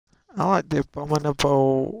I like the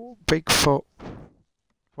abominable Bigfoot,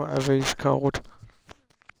 whatever he's called.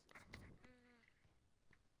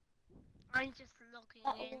 I'm just logging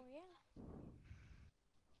in.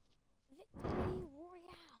 Victory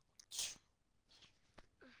Royale.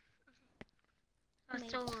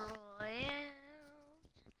 That's all royal.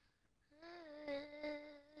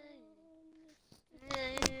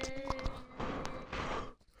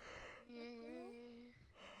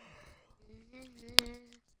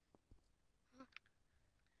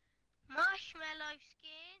 Marshmallow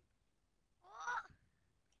skin? What?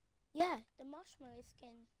 Yeah, the marshmallow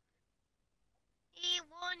skin. He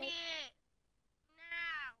won it!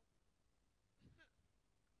 Now!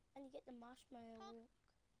 And you get the marshmallow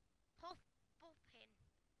walk. Bopping.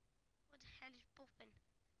 What the hell is bopping?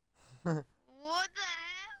 What the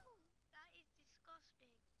hell? That is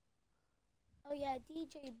disgusting. Oh yeah,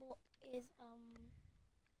 DJ Bop is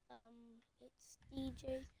it's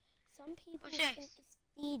DJ. Some people think it's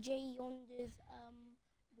DJ Yonder's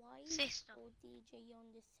wife sister or DJ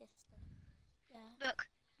Yonder's sister. Yeah. Look.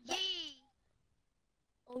 Yee!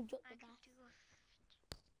 Oh, drop the bath.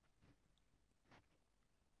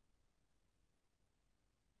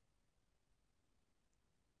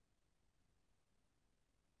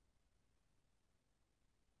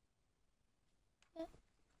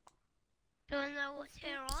 Don't know what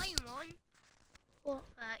tier I'm on. What?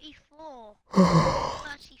 34.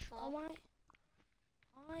 34.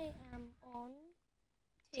 I am on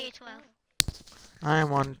tier 12.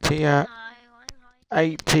 I'm on tier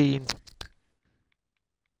 18.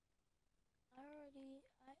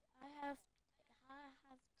 I have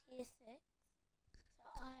tier 6. So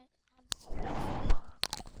I have.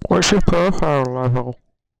 What's your profile level?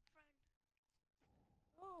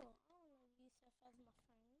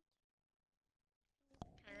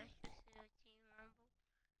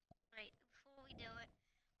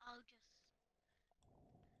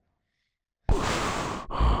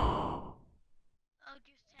 I'll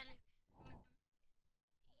just tell him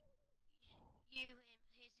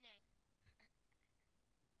his name.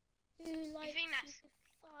 Who likes you,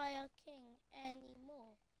 Fire King,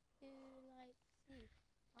 anymore? Who likes you?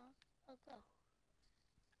 Huh? Oh, go.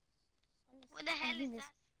 What the hell is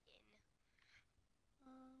that skin?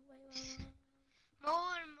 Wait.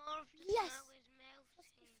 More and more of the snow is melting.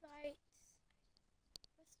 Rusty Frights.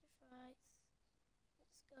 Let's go.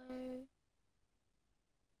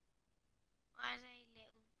 Why are they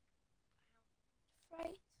little?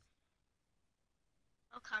 Frights.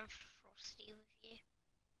 I'll come frosty with you.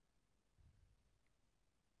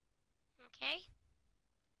 Okay?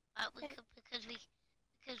 We could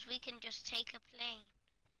because we can just take a plane.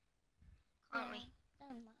 Can't we?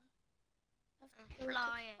 Don't matter. And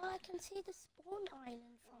fly it. Oh, I can see the spawn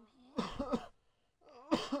island from here.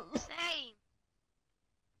 Same.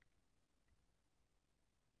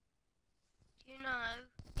 Do you know?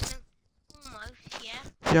 Almost,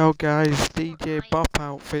 yeah. Yo guys, DJ Bop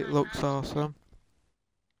outfit looks awesome.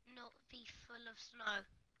 Not be full of snow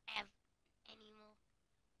anymore.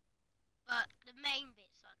 But the main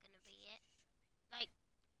bits are gonna be it. Like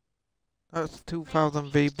That's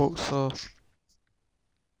 2000 V-Bucks so.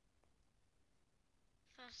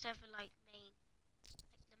 First ever like the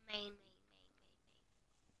main.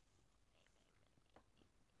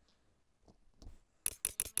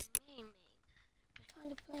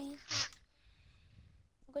 Trying to play.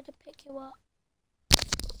 I'm going to pick you up.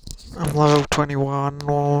 I'm level 21,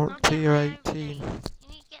 or tier 18. You need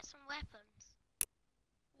to get some weapons.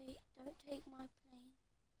 Wait, don't take my plane.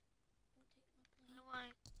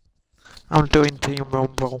 I'm doing Team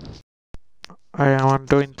Rumble. I'm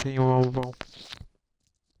doing Team Rumble.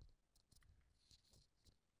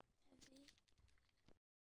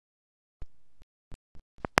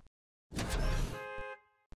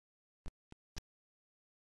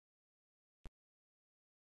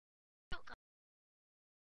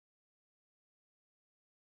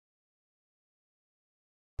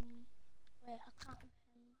 Wait, I can't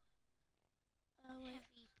remember.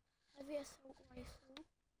 Heavy assault rifle.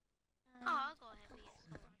 I got heavy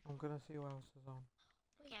assault. I'm gonna see what else is on.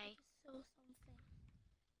 Okay.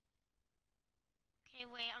 Okay,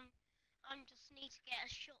 wait. I'm just need to get a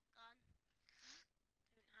shotgun.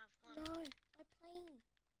 Don't have one. No, my plane.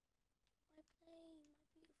 My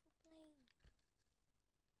beautiful plane.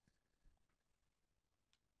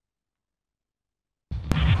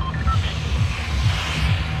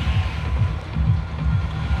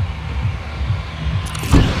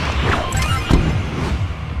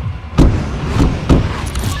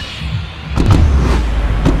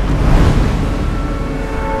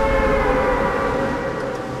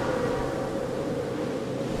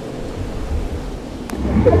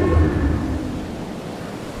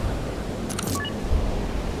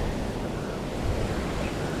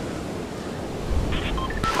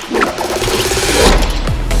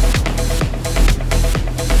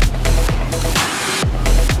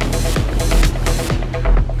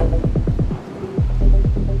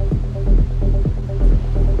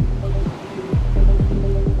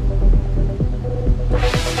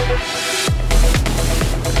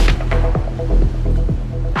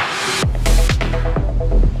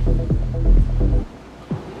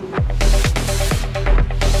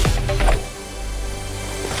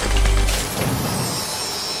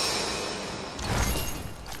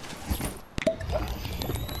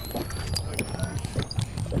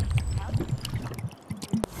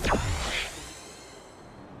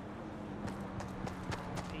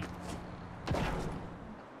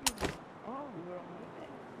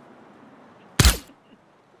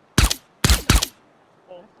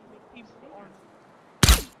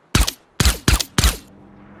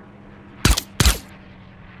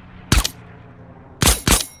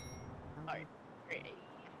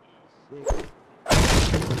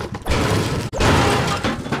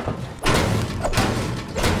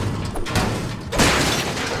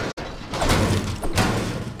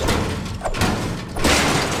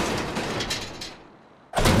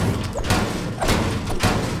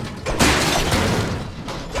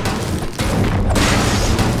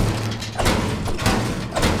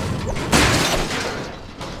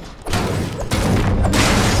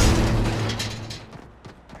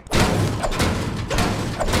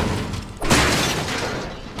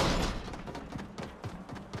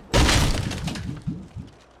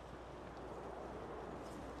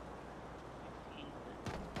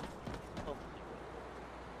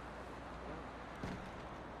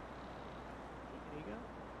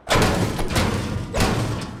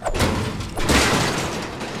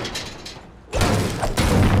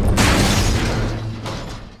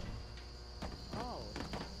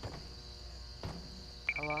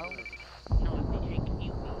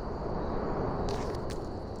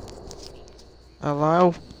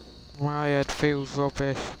 Hello? My head feels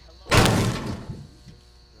rubbish.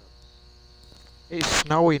 It's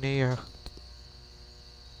snowing here.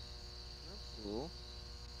 Cool.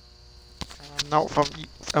 I'm not from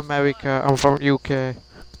America, I'm from UK.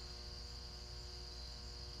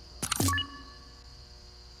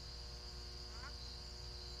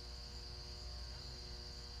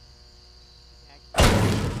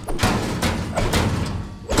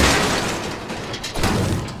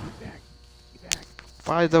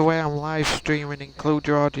 By the way, I'm live streaming, include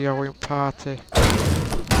your audio in party.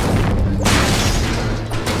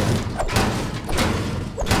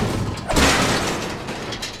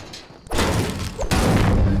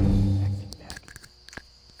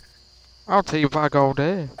 I'll teabag all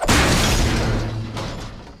day.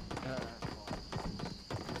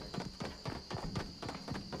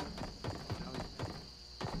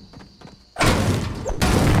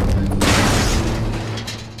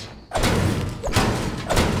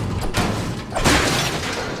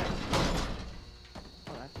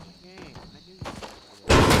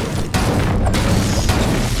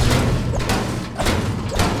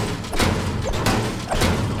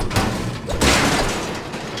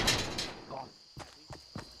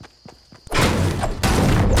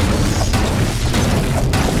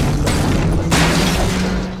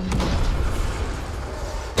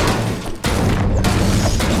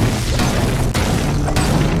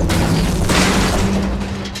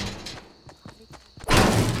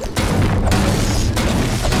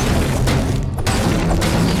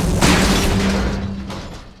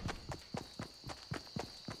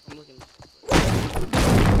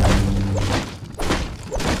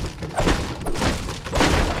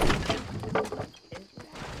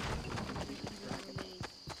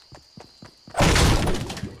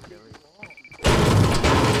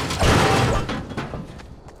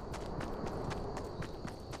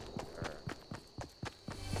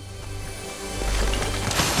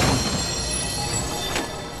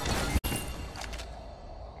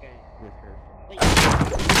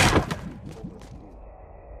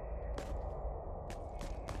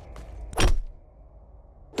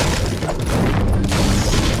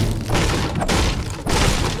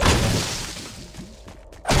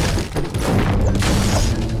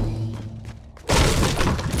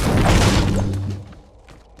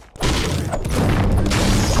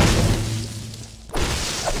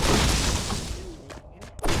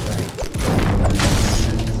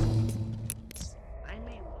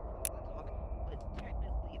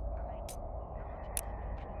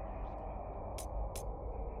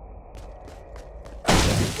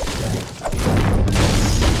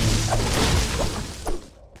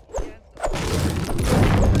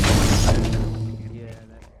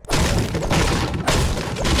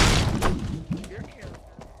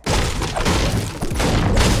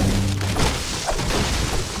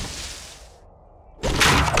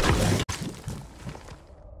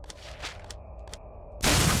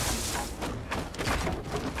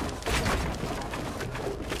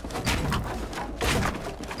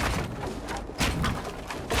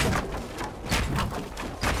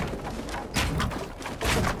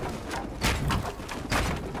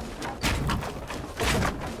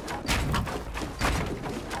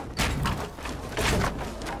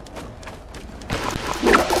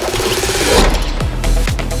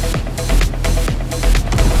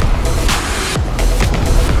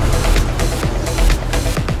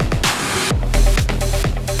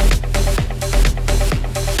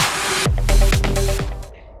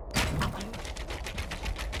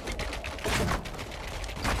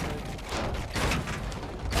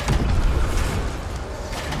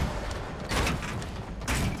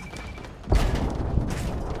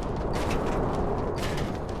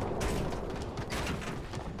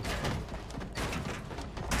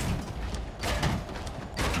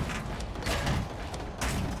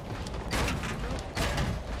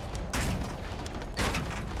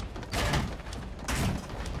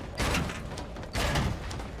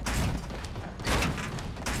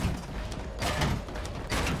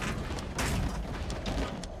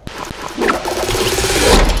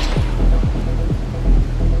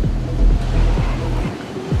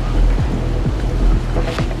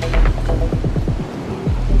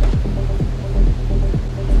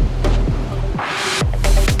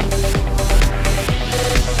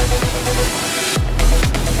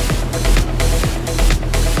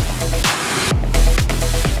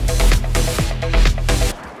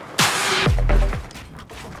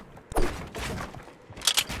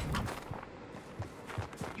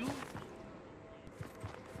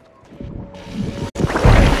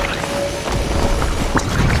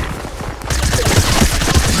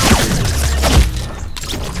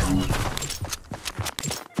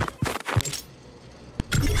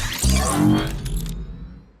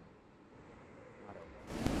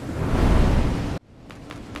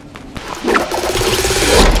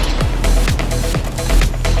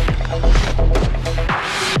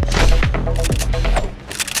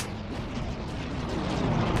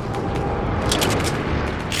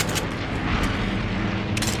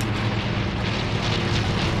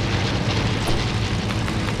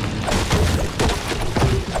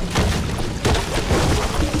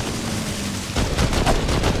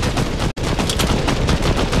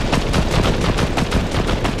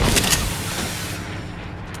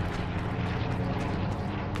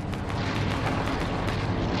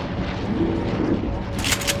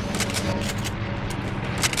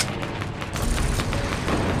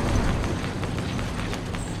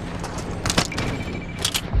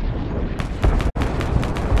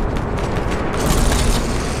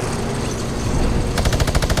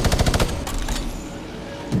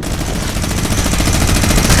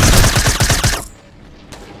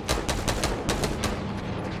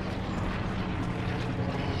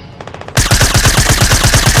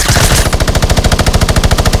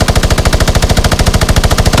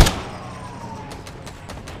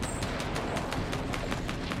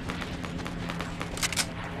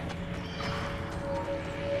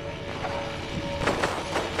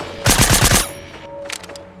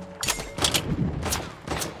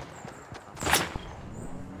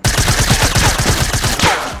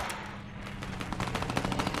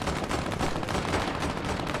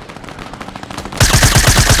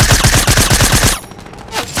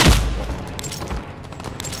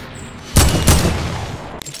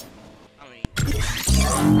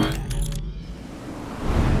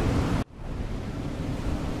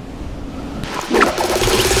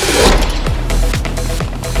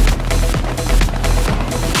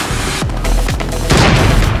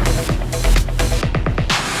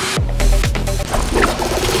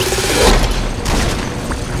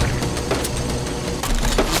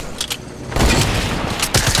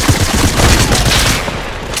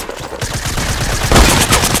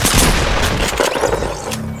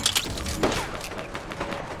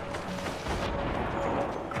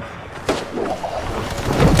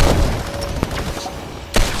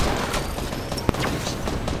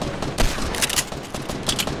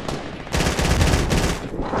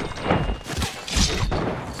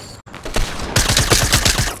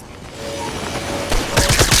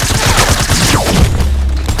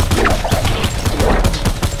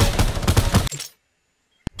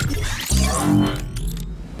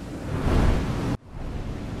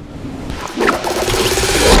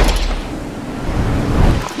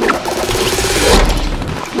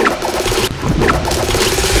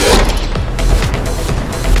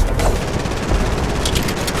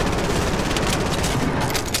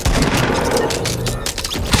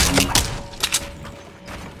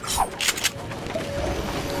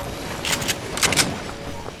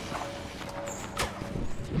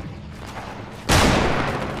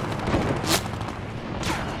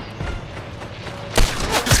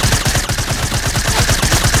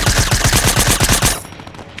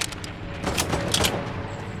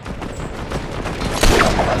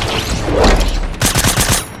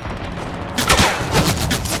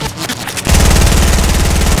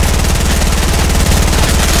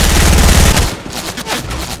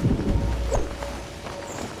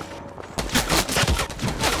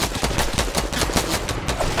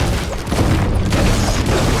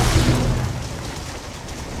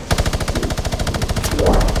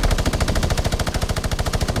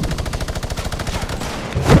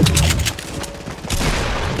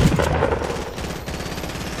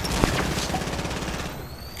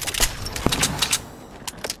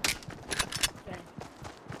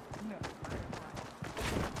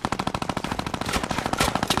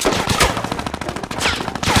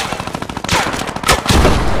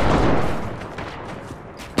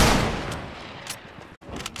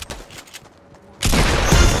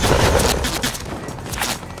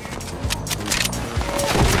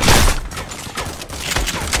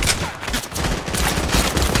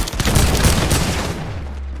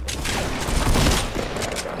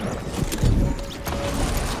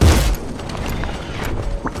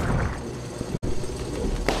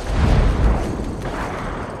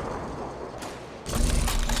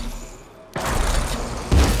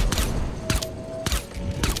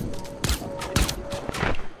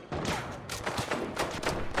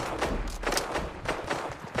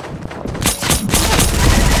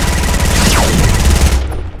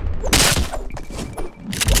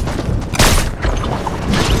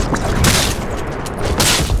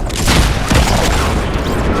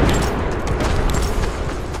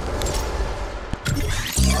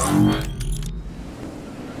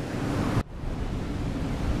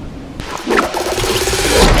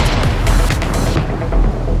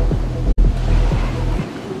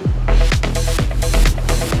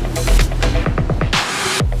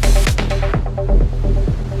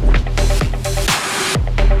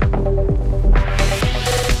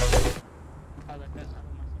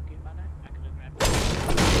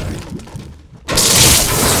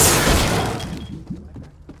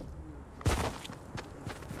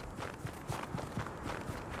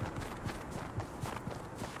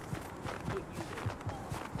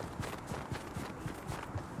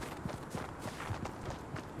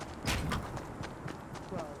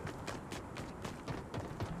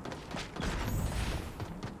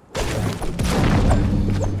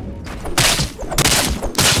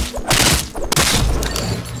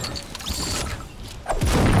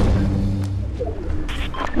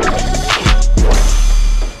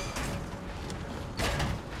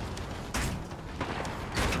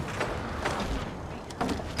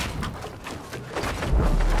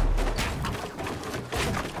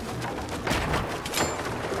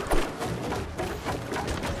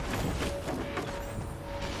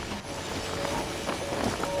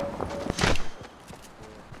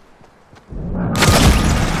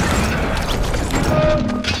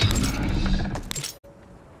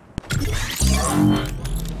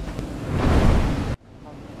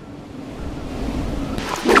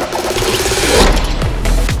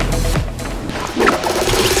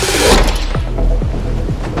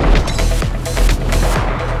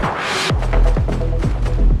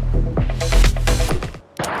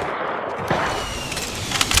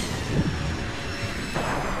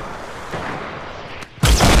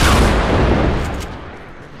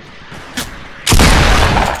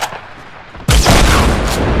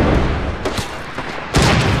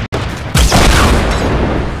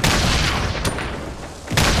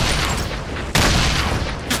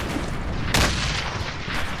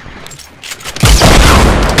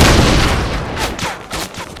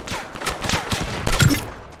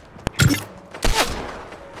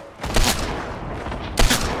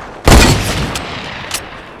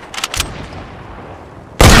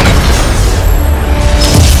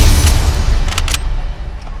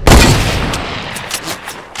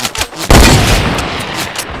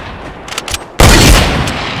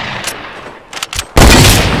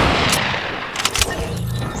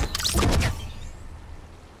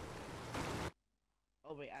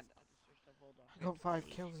 Got 5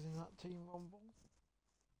 kills in that team rumble.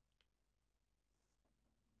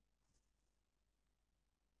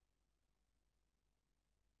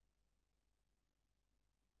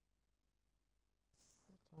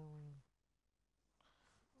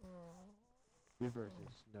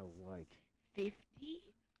 Versus Snow White. 50?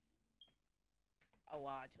 Oh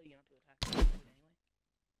wow, I tell you not to attack me anyway.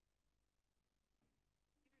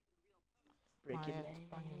 My Break it head's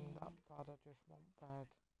banging that bad, I just want bed.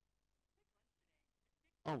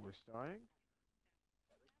 Oh, we're starting?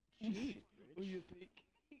 Jeez, who you think?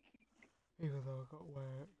 Even though I got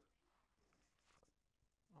work.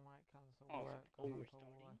 I might cancel Oh, work oh, because we're I'm so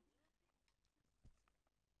starting. away.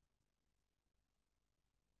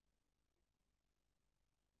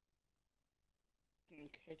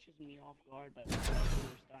 Catches me off guard by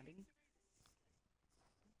we're starting.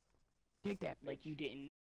 Take that. Like you didn't.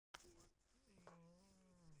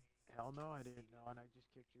 Hell no, I didn't know, and I just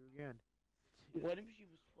kicked you again. What if she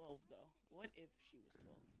was 12 though? What if she was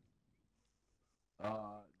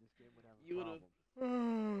 12? This game would have a You would've-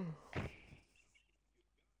 problem.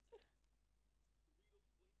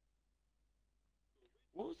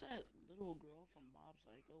 What was that little girl from Mob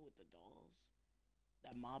Psycho with the dolls?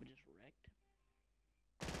 That mob just wrecked?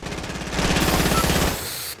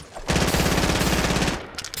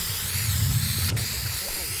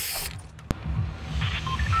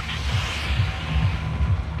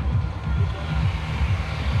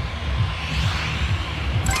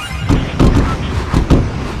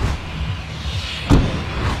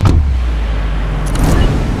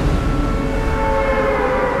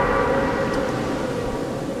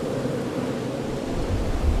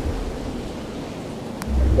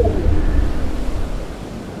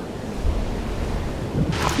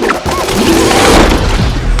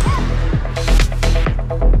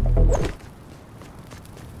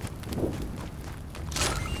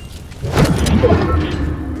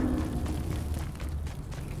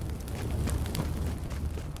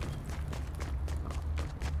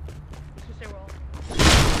 Let's just say we're all.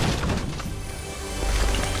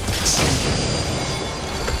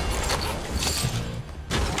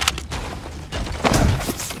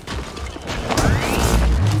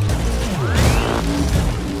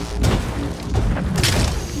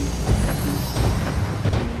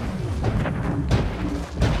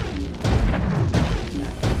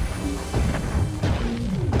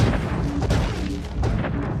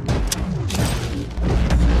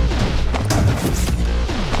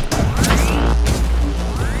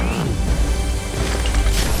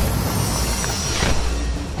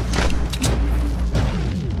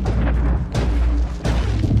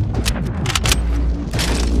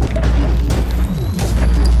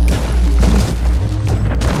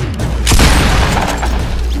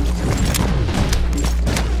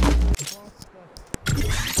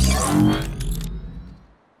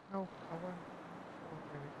 No, I won't.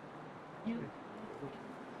 You.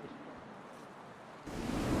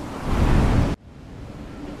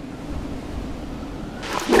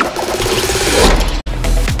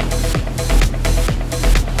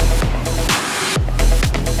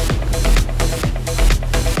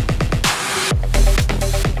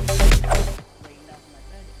 Laying down on my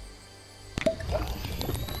bed.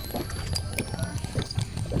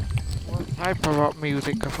 What type of rock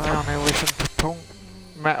music? Because I only listen to punk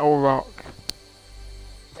metal rock.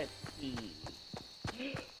 Let's see.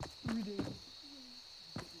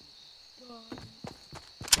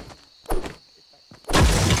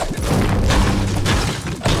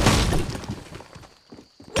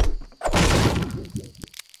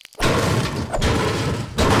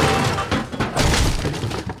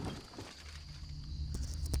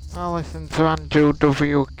 I listen to Andrew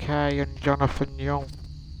WK and Jonathan Young.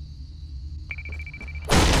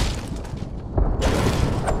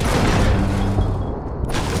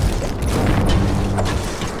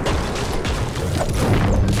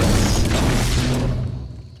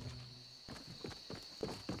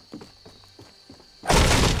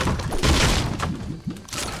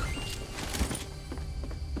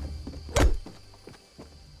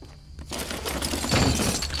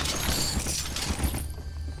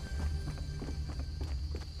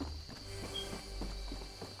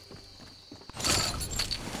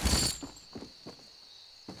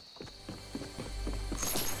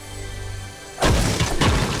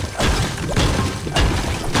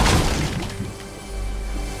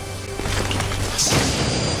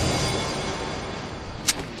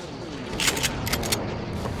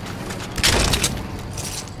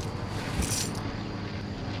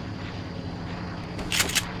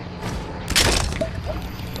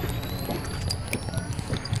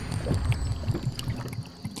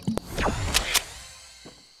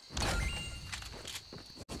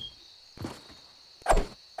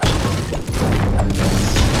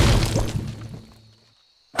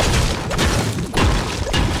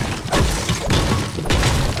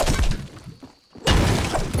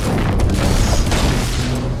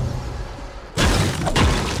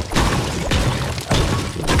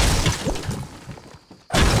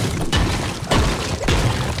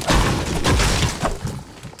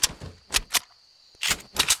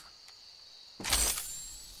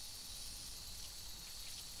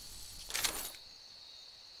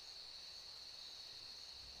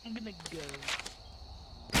 wanna go.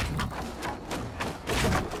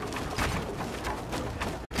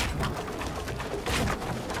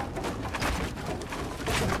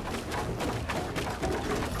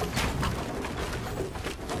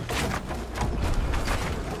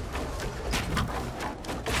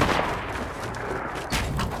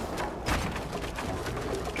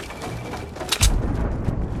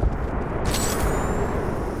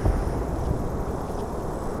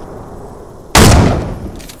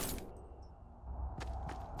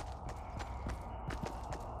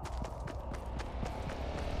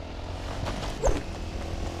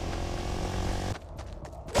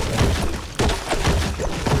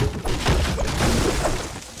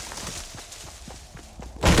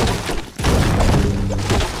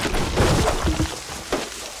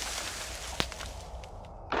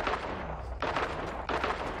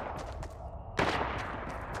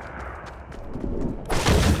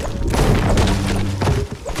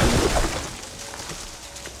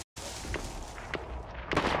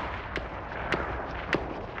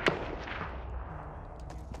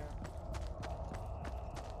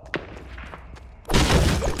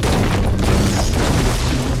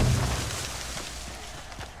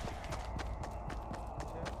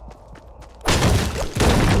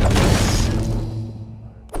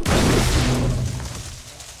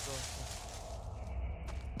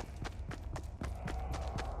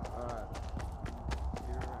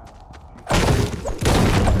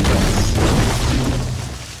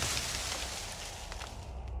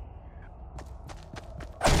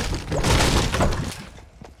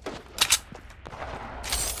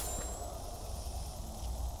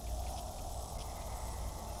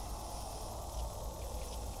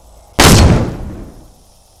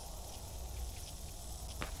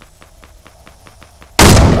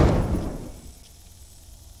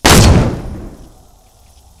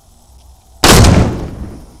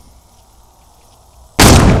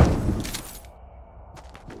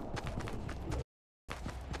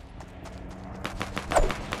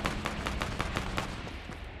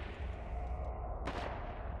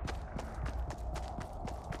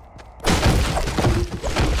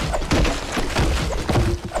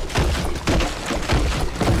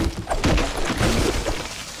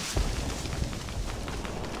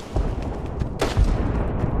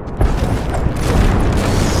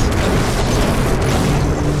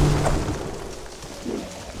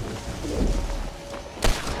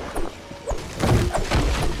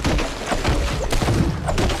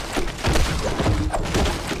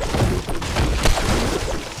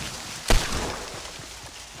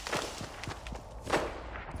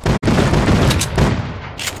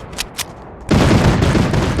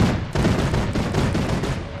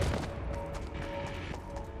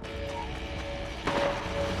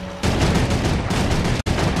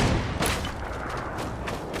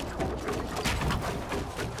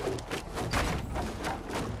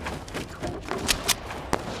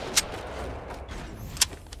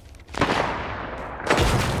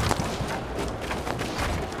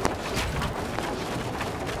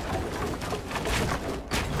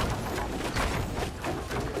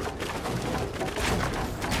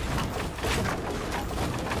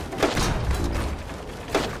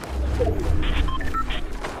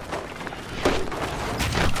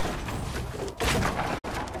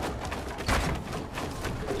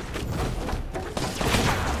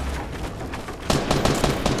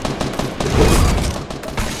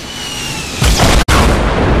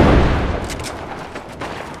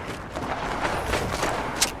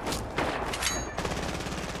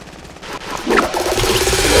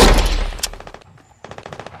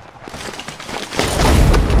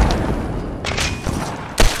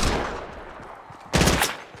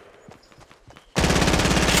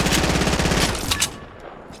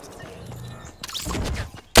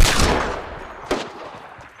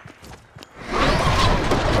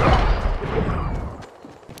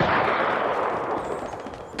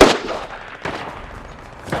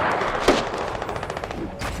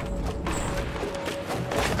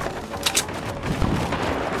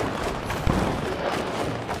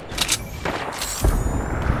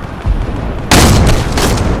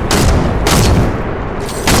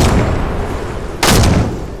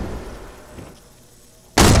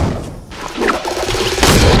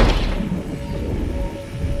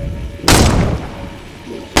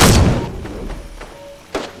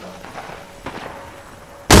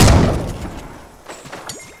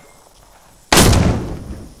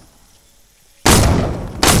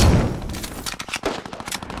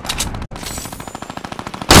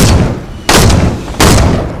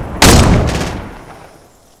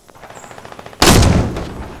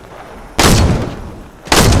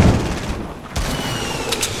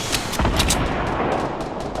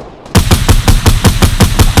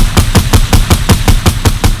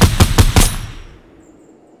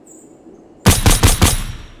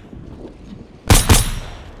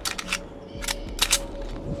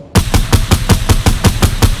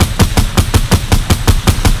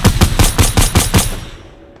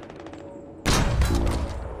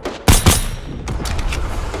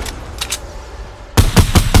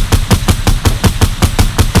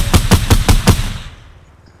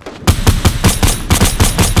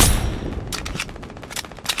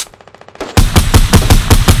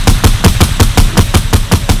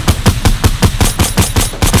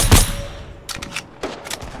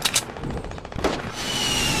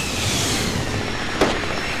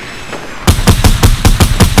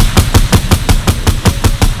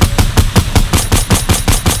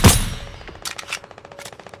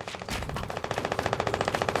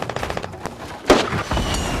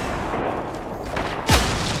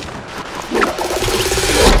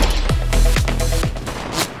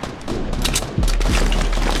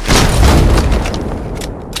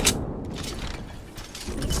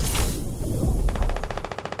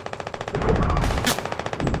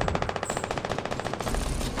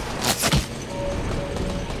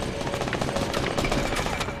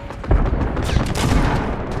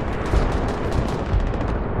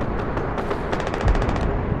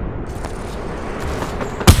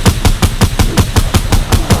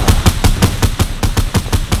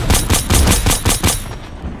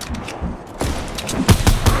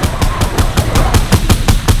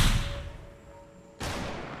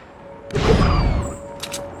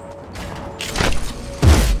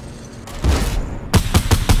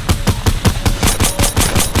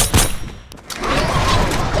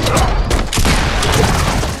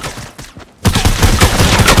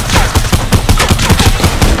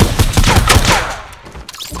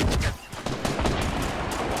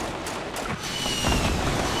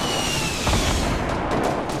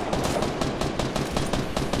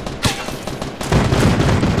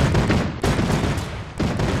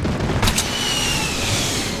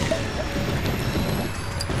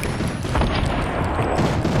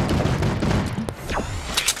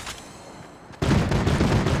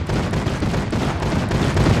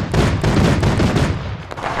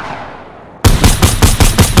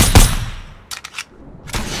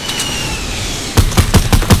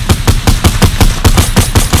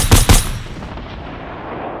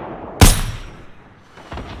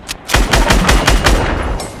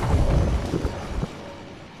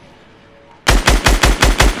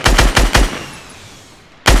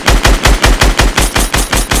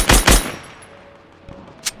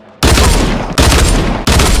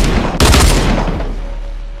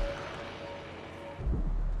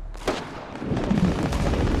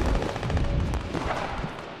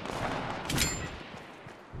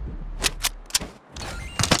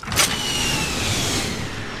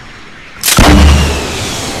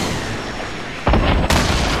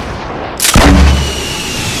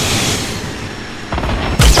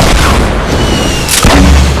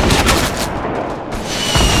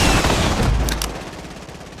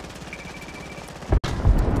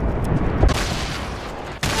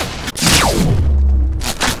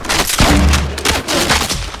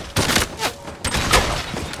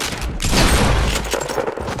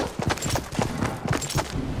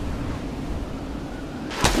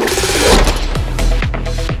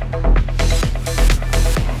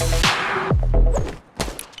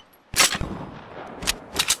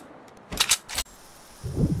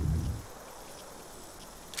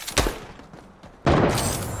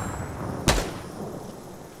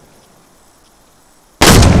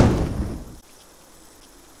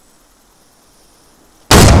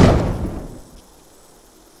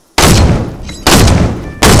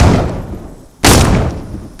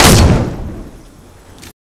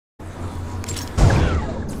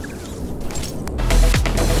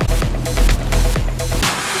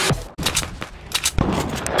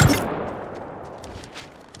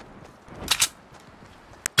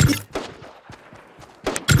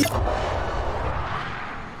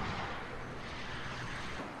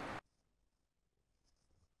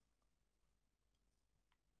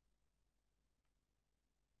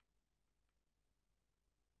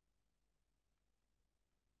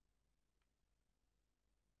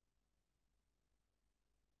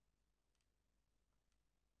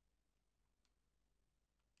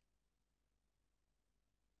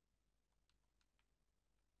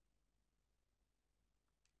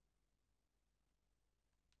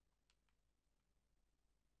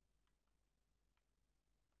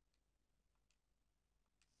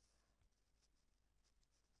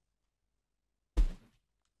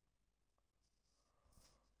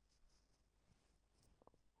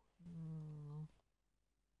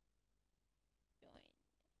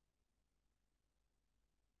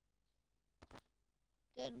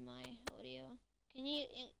 good my audio. Can you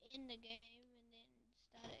end the game and then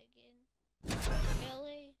start it again?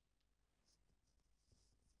 Really?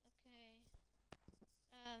 Okay.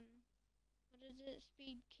 What is it?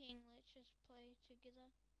 Speed King. Let's just play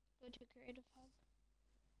together. Go to Creative Hub.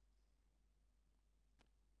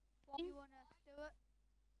 Why do you want us to do it?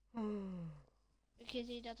 Because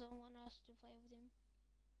he doesn't want us to play with him.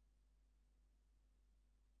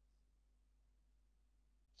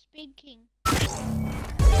 Speed King.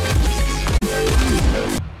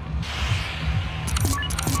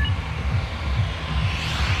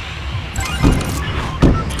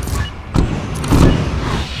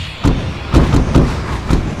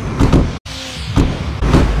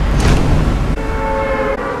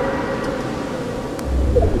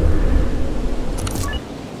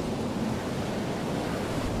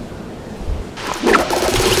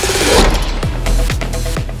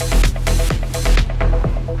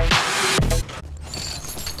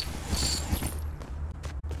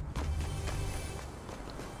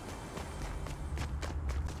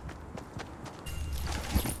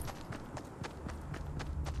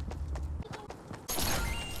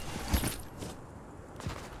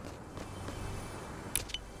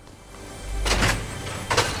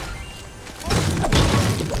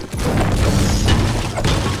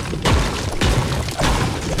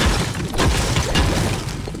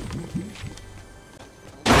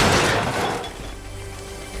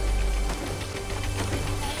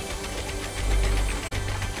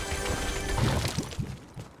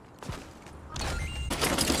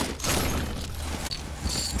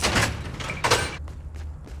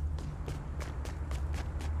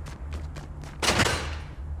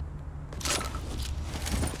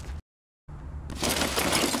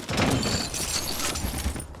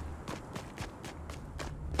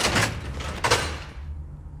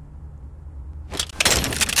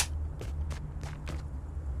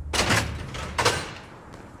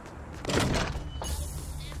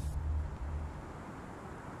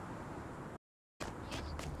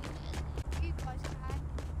 You guys can.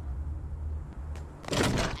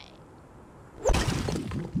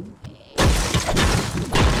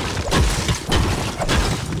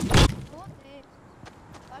 What this?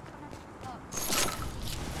 Why can't I stop?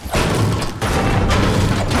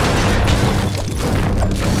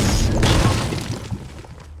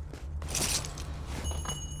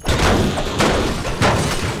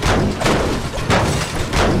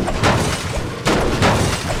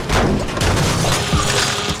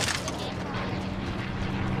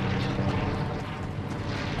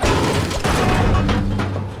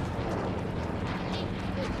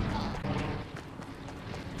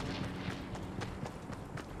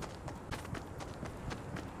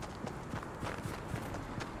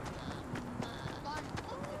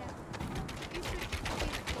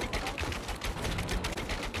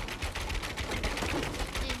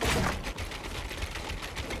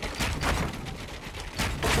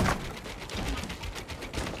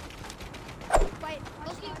 Wait,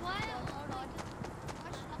 Okay, why? hold on.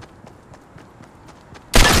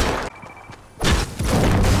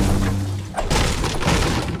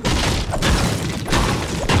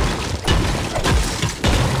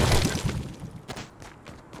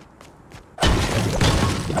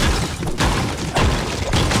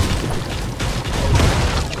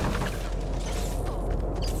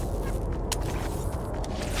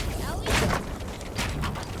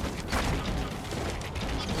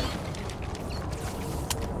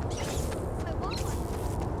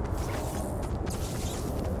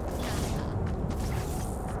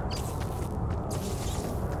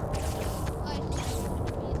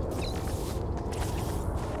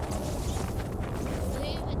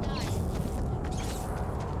 Wait, what?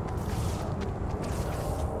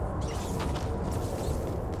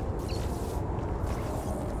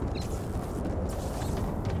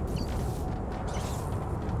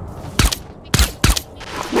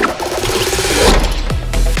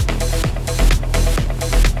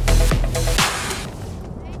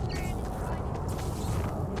 Adrian is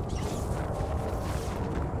trying.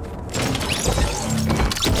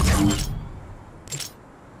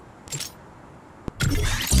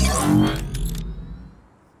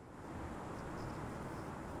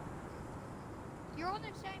 You're on the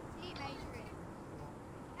same team, Adrian.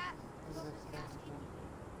 Cat, look, Cat,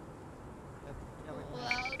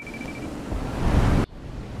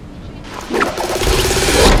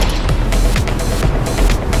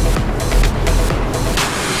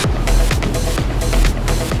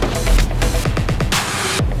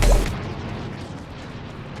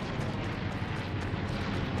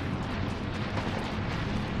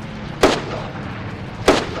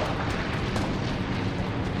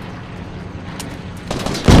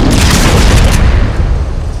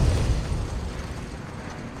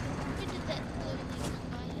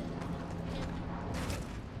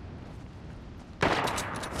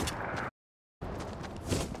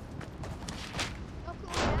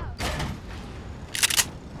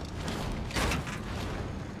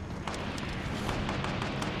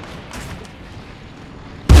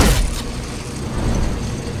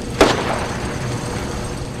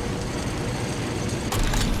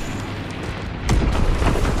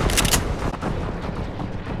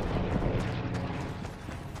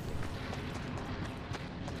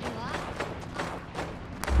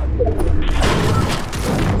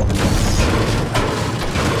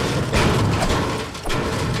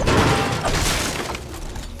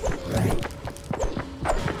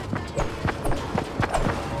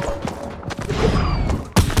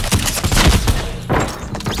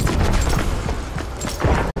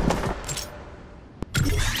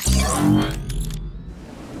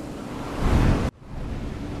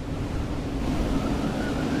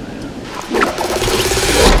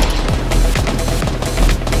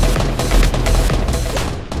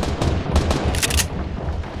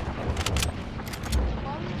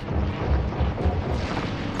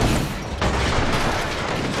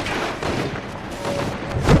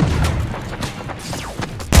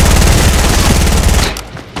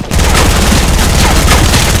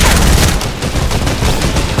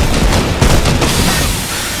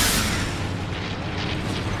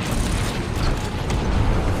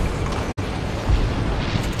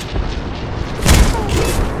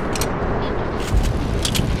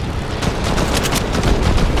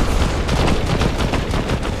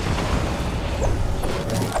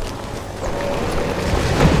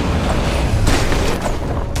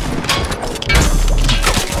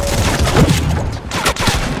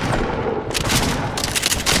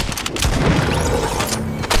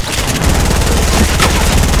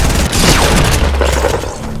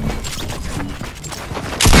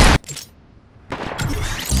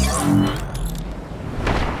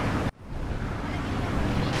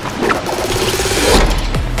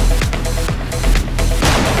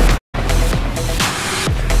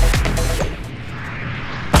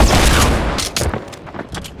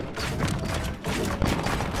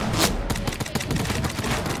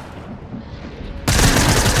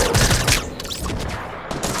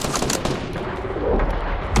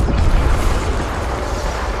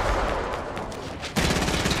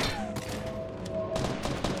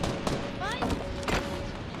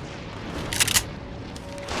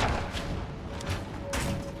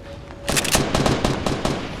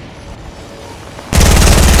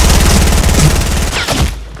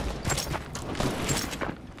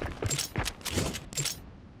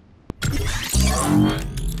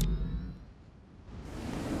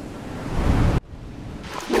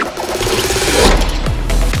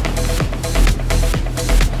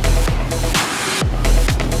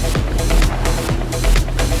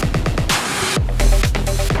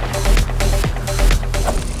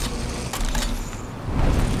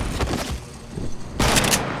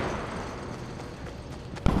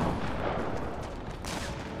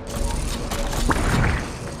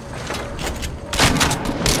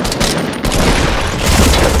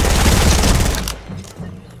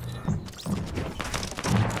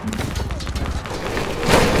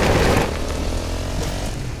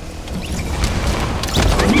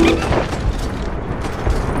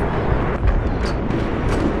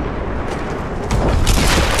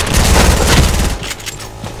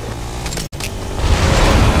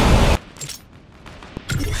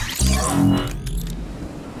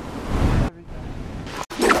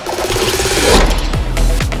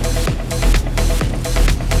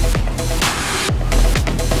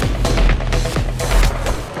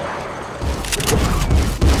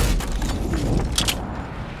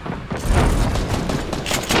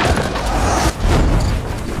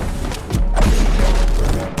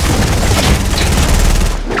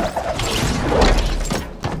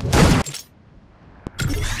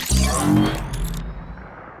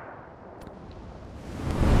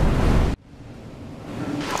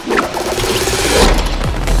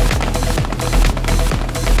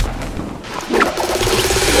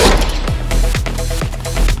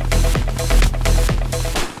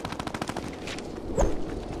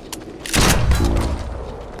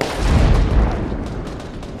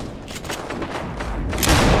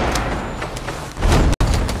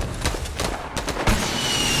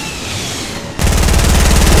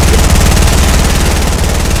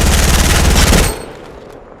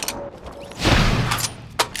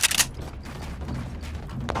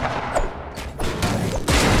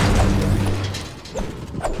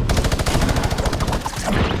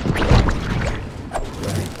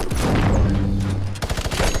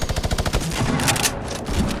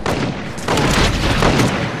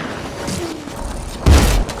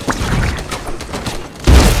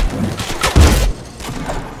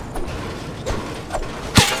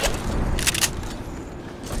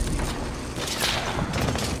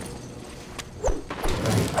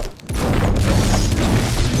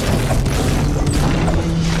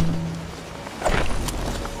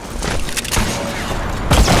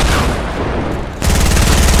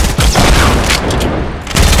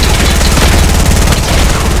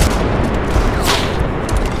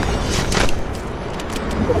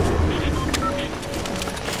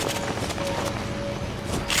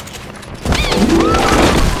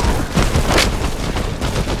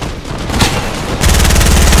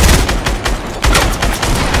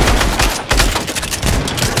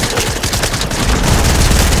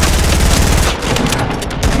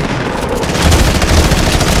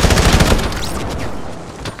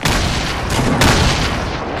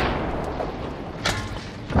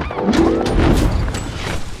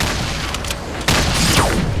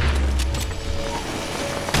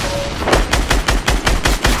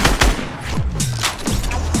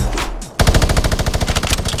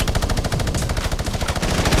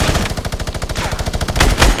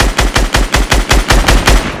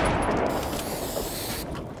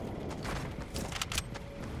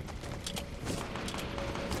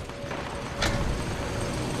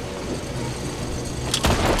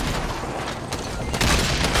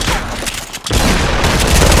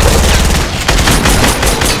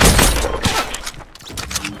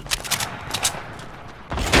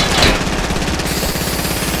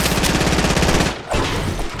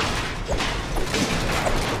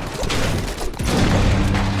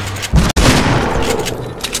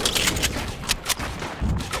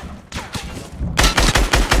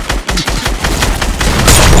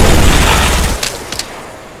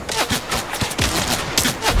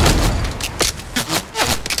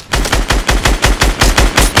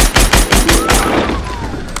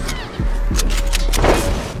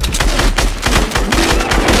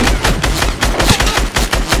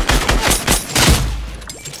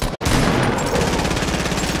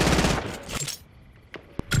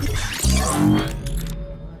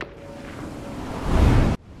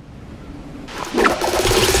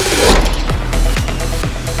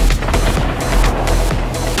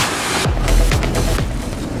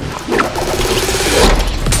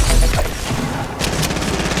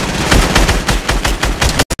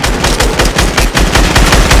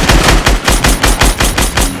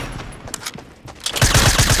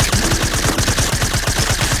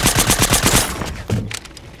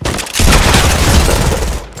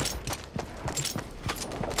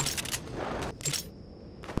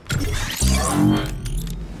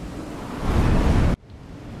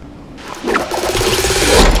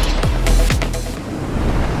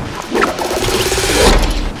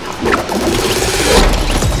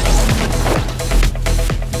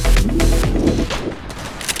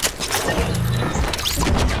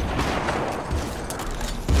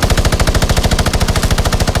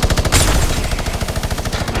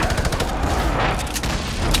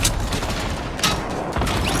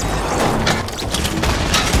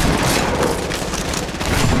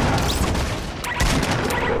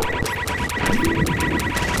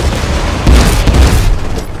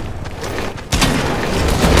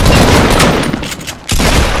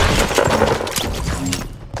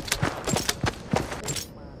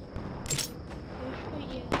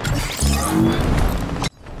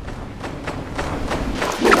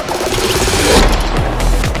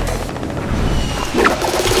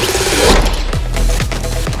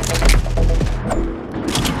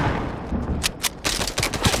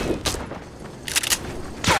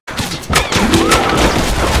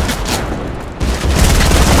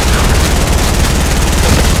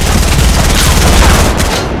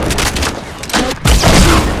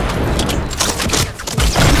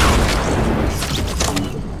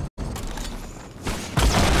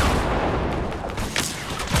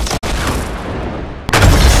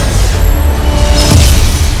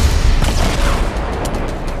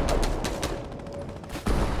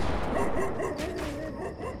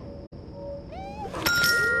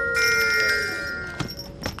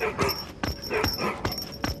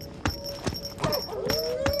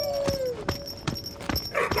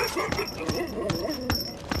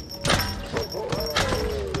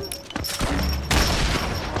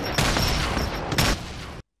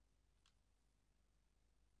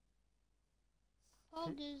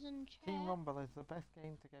 Poggers and Team chat. Rumble is the best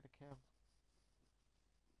game to get a kill.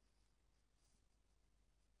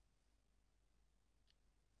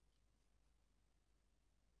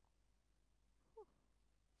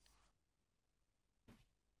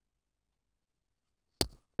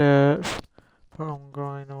 But I'm going